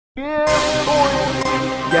Yeah.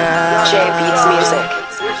 J Beats Music.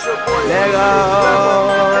 Lego.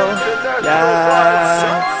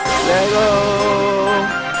 Yeah. Lego.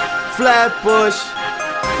 Flatbush.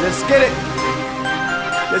 Let's get it.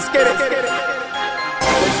 Let's get it. Let's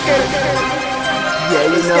get it.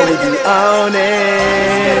 Yeah, you know we be on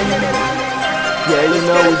it. Yeah, you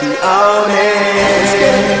know we be on it.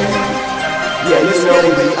 Yeah, you know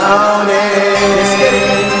we be on it. Let's get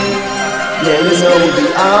it. Yeah, you know we be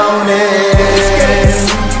on it.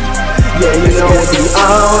 Yeah, you know we be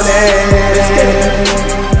on it.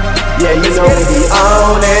 Yeah, you know we be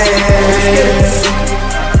on it.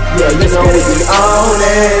 Yeah, you know we be on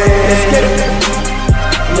it.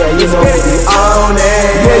 Yeah, you know we be on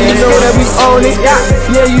it. Yeah, you know that we own it.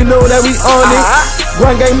 Yeah, you know that we own it.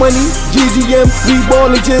 Grind game money, GGM, we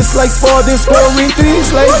ballin' just like Spillz, scoring threes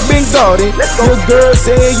like Big Daddy. Your girl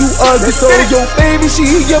say you ugly, so your baby she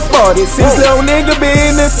your body. Since little nigga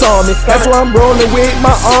been a Tommy, that's why I'm rollin' with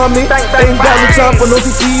my army. Ain't got no time for no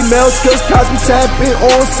females, cause Cosby tapping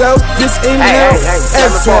on self. Just inhale,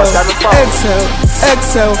 exhale, exhale,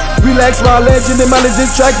 exhale. Relax my legend and my legit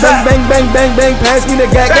track. Bang, bang, bang, bang, bang. Pass me the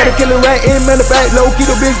gat, got a killer rat in matter of fact.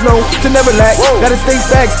 Lokito Bizz known to never lack. Gotta stay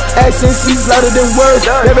facts, action speaks louder than words.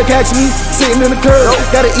 Never catch me sitting in the curb.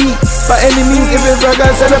 Gotta eat by any means. If it's right,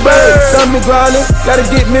 gotta send a bird. Stomach grinding, gotta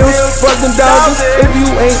get meals, fuck them thousands. If you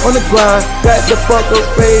ain't on the grind, got the fuck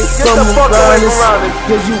away from them grinders.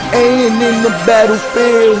 Cause you ain't in the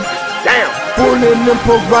battlefield. Damn. Fooling them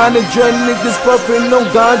piranha, drug niggas puffin' on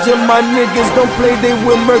ganja. My niggas don't play, they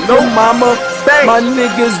will murk your mama. My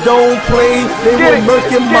niggas don't play, they will murk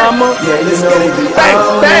your mama. Yeah, you know we be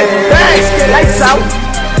on it. Lights out.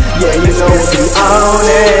 Yeah, you know we be on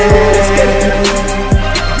it.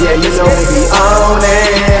 Yeah, you know we be on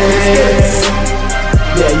it.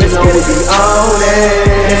 Yeah, you know we be on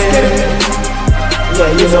it.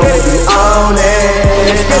 Yeah, you know we be on it.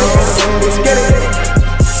 Let's get it.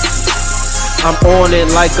 I'm on it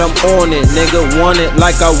like I'm on it, nigga. Want it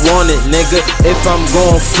like I want it, nigga. If I'm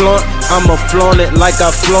gon' flaunt, I'ma flaunt it like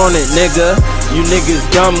I flaunt it, nigga. You niggas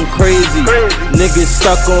dumb crazy, niggas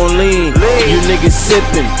stuck on lean. You niggas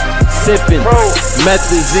sippin',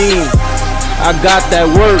 methazine. I got that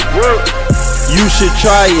work, you should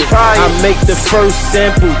try it. I make the first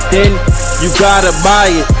sample, then you gotta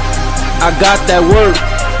buy it. I got that work,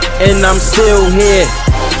 and I'm still here.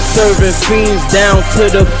 Serving fiends down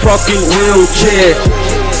to the fucking wheelchair.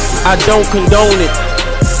 I don't condone it,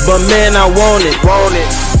 but man I want it.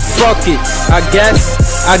 Fuck it, I guess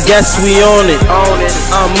we on it.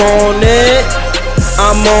 I'm on it,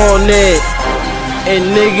 I'm on it.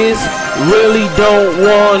 And niggas really don't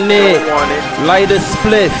want it. Light a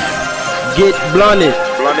spliff, get blunted.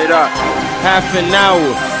 Blunt it up. Half an hour,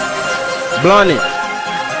 blunt it.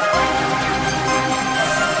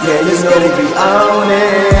 Yeah, you know we be on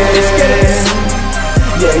it.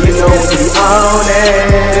 Yeah, you know we be on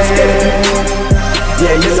it.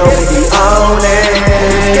 Yeah, you know we be on it.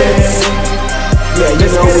 Yeah, you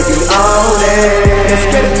know we be on it.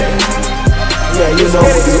 Yeah, you know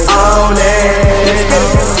we be on it.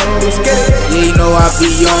 Let's get it. Yeah, you know I be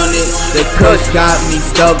on it. The kush got me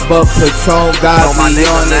stuck, but Patron got me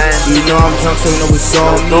on it. You know I'm drunk, so you know it's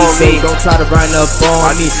on me. So don't try to run up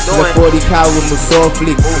on me. The 40 cal with my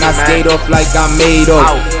softly, and I skate off like I made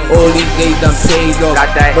off. All these days I'm paid off.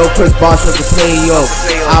 No Chris Bosh to pay off.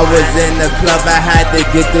 I was in the club, I had to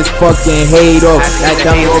get this fucking hate off. That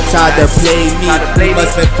dumb girl tried to play me. He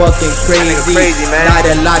must been fucking crazy. Not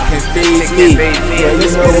a lot can phase me. Yeah,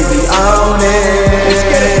 you know we be on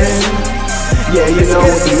it. Yeah, you know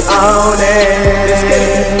we be on it.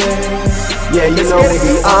 Yeah, you know we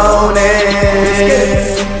be on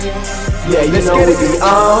it. Yeah, you know we be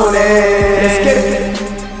on it.